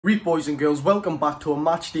Right, boys and girls, welcome back to a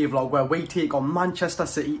match day vlog where we take on Manchester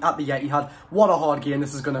City at the Etihad. What a hard game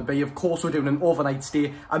this is going to be. Of course, we're doing an overnight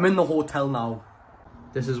stay. I'm in the hotel now.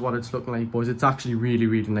 This is what it's looking like, boys. It's actually really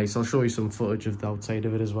nice. I'll show you some footage of the outside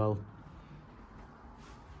of it as well.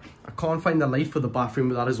 I can't find the light for the bathroom,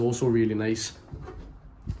 but that is also really nice.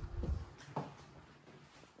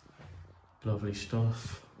 Lovely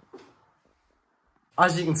stuff.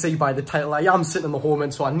 As you can see by the title, I am sitting in the home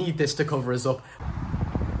end, so I need this to cover us up.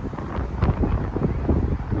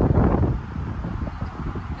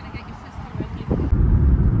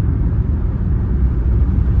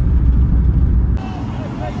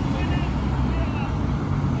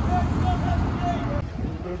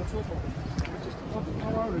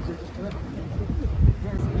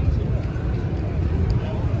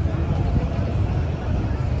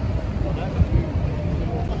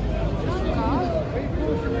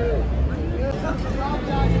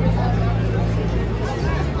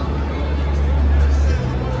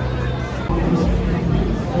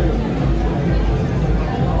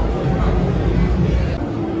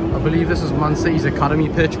 I believe this is Man City's academy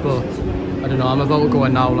pitch, but I don't know, I'm about to go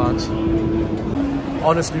in now, lads.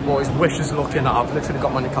 Honestly, boys, wish us luck in that. I've literally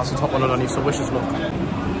got my Newcastle top on underneath, so wish us luck.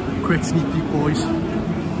 Quick sneak peek, boys.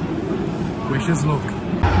 Wish us luck.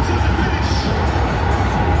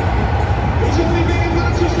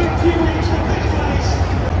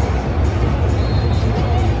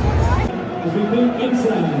 As we beat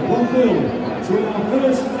Inter 1-0 to win our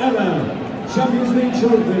first ever Champions League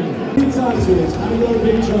trophy, 3 titles and a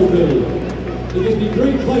European trophy. It gives me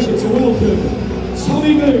great pleasure to welcome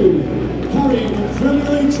Tommy Moo, carrying the Premier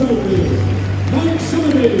League trophy, Mike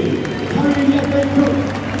Summerby, carrying the FA Cup,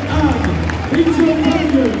 and Peter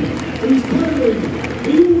Mangan, who's carrying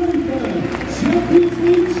the UEFA Champions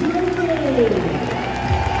League trophy.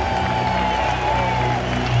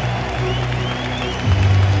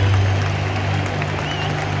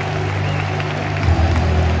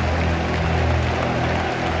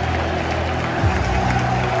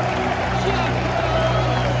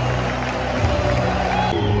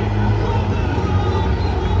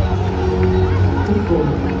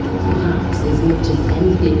 Perhaps as much as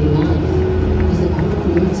anything in life is about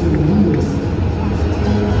creating memories.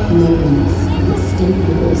 Moments that stay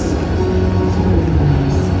with us forever.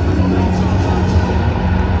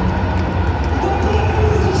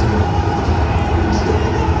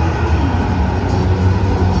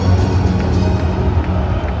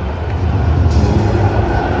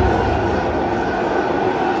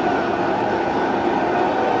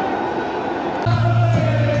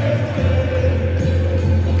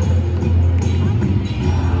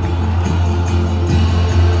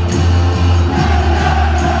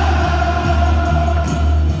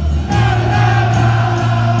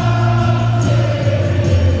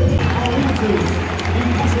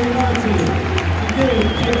 Newcastle United, again,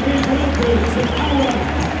 a big welcome to our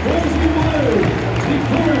Rosy Mile, the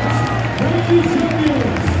current reigning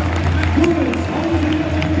champions, the current holding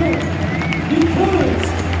of the cup, the current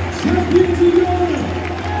champions of Europe,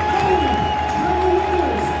 and our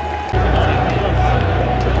winners.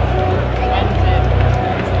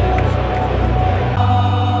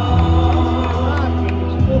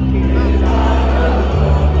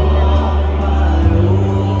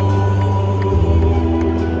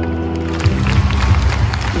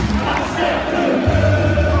 That's it.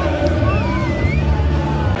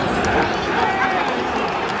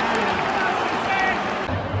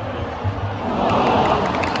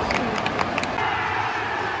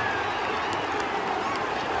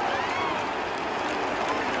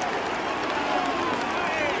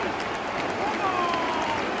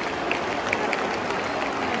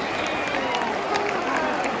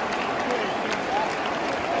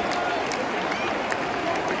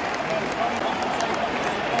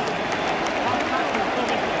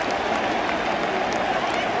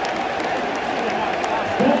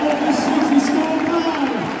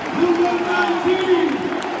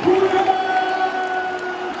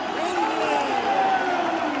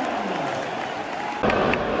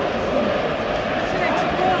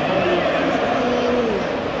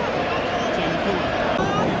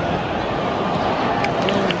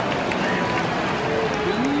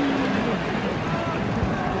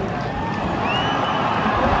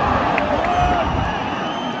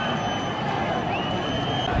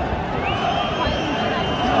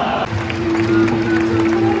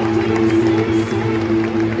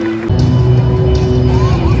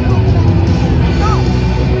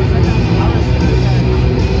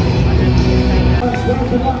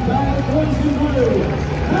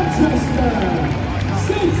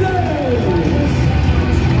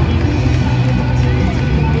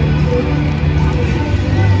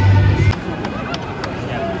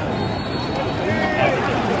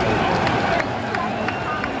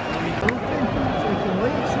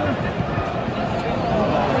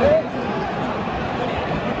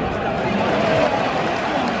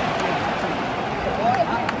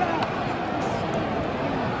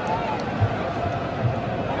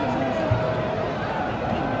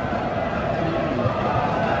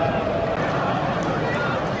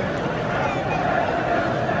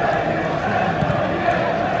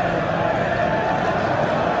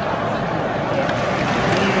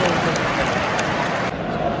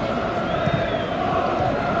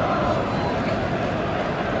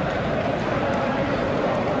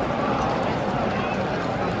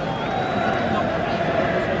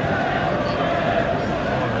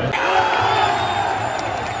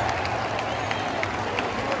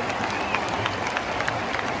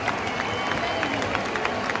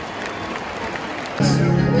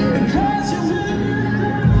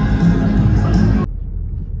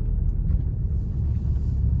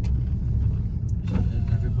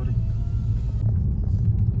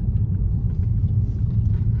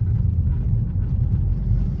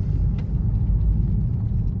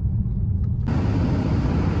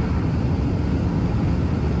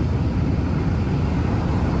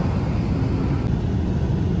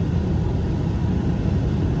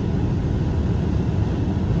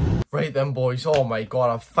 Right then, boys, oh my god,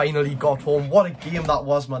 I finally got home. What a game that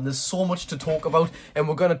was, man. There's so much to talk about, and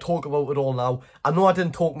we're going to talk about it all now. I know I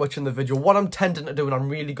didn't talk much in the video. What I'm tending to do, and I'm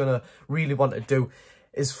really want to do,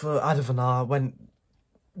 is for, I don't know,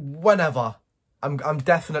 whenever, I'm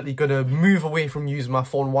definitely going to move away from using my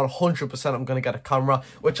phone. 100% I'm going to get a camera,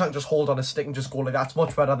 which I can just hold on a stick and just go like that. It's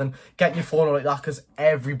much better than getting your phone like that, because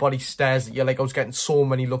everybody stares at you. Like, I was getting so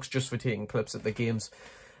many looks just for taking clips at the games.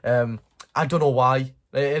 I don't know why.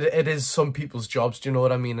 It is some people's jobs, do you know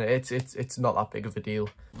what I mean? It's not that big of a deal.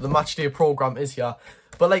 The match day programme is here.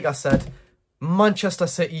 But like I said, Manchester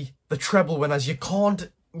City, the treble winners, you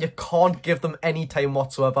can't give them any time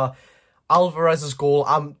whatsoever. Alvarez's goal,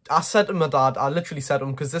 I said to my dad, I literally said to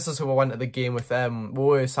him, because this is who I went to the game with, we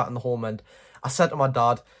were sat in the home end. I said to my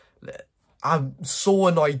dad, I'm so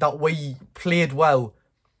annoyed that we played well.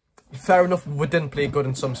 Fair enough, we didn't play good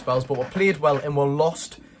in some spells, but we played well and we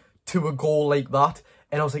lost to a goal like that.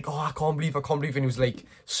 And I was like, oh, I can't believe. And he was like,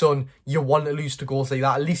 son, you want to lose to goals like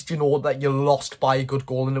that. At least you know that you lost by a good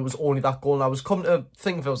goal and it was only that goal. And I was coming to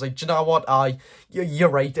think of it. I was like, do you know what? You're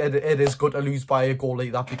right. It is good to lose by a goal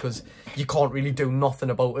like that, because you can't really do nothing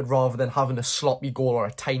about it rather than having a sloppy goal or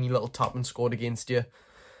a tiny little tap and scored against you.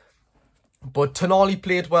 But Tonali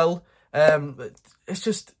played well. It's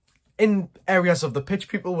just, in areas of the pitch,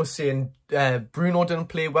 people were saying Bruno didn't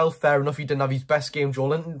play well. Fair enough, he didn't have his best game. Joe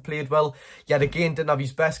Linton played well. Yet again, didn't have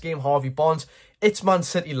his best game. Harvey Barnes. It's Man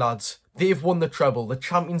City, lads. They've won the treble. The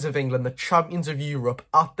champions of England, the champions of Europe,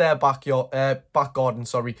 at their back garden,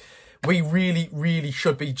 sorry. We really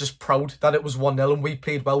should be just proud that it was 1-0 and we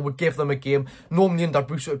played well. We'd give them a game. Normally under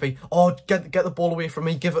Bruce it would be, oh, get the ball away from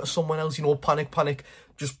me, give it to someone else, you know, panic.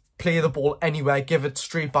 Just play the ball anywhere, give it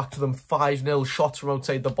straight back to them. 5-0, shots from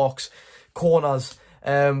outside the box, corners.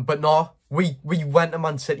 But no, we went to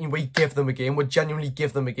Man City and we give them a game. We genuinely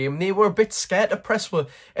give them a game. They were a bit scared to press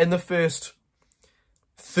in the first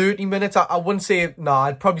 30 minutes. I wouldn't say,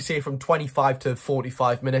 I'd probably say from 25 to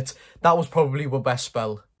 45 minutes. That was probably our best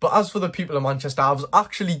spell. But as for the people in Manchester, I was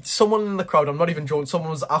actually, someone in the crowd, I'm not even joking, someone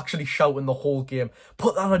was actually shouting the whole game,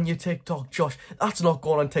 put that on your TikTok, Josh. That's not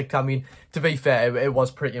going on TikTok. I mean, to be fair, it was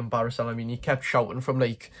pretty embarrassing. I mean, he kept shouting from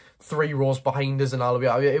like 3 rows behind us and all of it.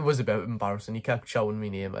 I mean, it was a bit embarrassing. He kept shouting my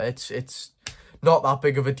name. It's not that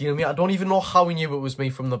big of a deal. I mean, I don't even know how he knew it was me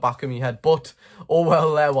from the back of my head, but oh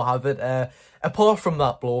well, there we'll have it. Apart from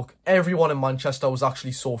that bloke, everyone in Manchester was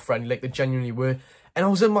actually so friendly, like they genuinely were. And I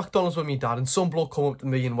was in McDonald's with my dad and some bloke come up to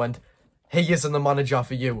me and went, he isn't the manager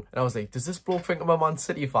for you. And I was like, does this bloke think I'm a Man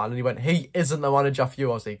City fan? And he went, he isn't the manager for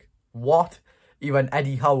you. I was like, what? He went,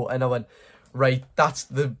 Eddie Howe. And I went, right, that's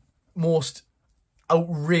the most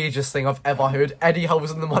outrageous thing I've ever heard. Eddie Howe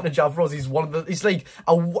isn't the manager for us. He's one of the, he's like,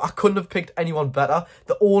 I couldn't have picked anyone better.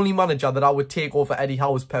 The only manager that I would take over Eddie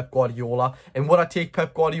Howe is Pep Guardiola. And would I take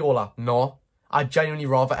Pep Guardiola? No. I'd genuinely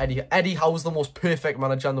rather Eddie Howe's the most perfect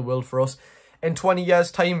manager in the world for us. In 20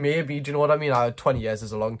 years' time, maybe, do you know what I mean? 20 years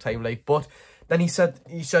is a long time, like, but then he said,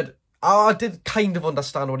 I did kind of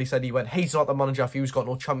understand what he said. He went, he's not the manager for you, he's got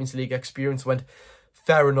no Champions League experience. I went,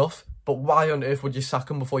 fair enough, but why on earth would you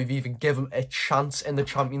sack him before you've even given him a chance in the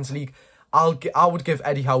Champions League? I would give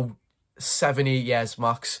Eddie Howe 7-8 years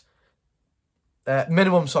max.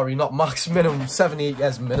 Minimum, sorry, not max, minimum, 7-8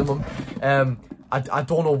 years minimum. I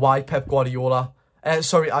don't know why Pep Guardiola... I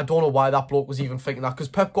don't know why that bloke was even thinking that, because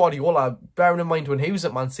Pep Guardiola, bearing in mind when he was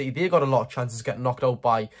at Man City, they got a lot of chances of getting knocked out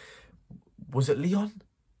by, was it Lyon?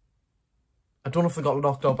 I don't know if they got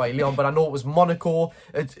knocked out by Lyon, but I know it was Monaco,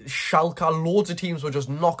 Schalke, loads of teams were just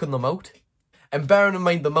knocking them out. And bearing in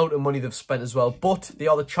mind the amount of money they've spent as well, but they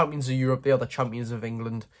are the champions of Europe, they are the champions of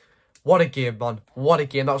England. What a game, man. What a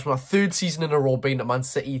game. That was my 3rd season in a row being at Man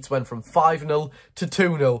City. It went from 5-0 to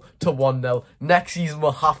 2-0 to 1-0. Next season,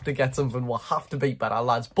 we'll have to get something. We'll have to beat better,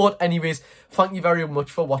 lads. But anyways, thank you very much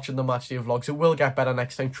for watching the matchday vlogs. It will get better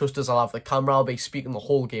next time. Trust us, I'll have the camera. I'll be speaking the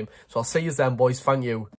whole game. So I'll see you then, boys. Thank you.